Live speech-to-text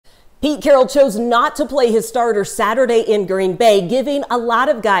Pete Carroll chose not to play his starter Saturday in Green Bay, giving a lot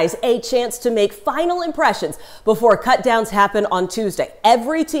of guys a chance to make final impressions before cutdowns happen on Tuesday.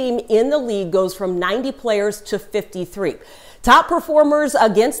 Every team in the league goes from 90 players to 53. Top performers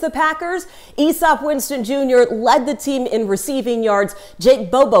against the Packers, Easop Winston Jr. led the team in receiving yards. Jake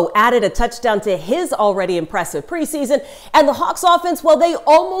Bobo added a touchdown to his already impressive preseason. And the Hawks offense, well, they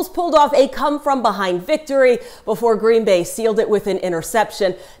almost pulled off a come-from-behind victory before Green Bay sealed it with an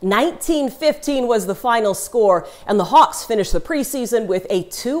interception. 19-15 was the final score, and the Hawks finished the preseason with a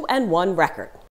 2-1 record.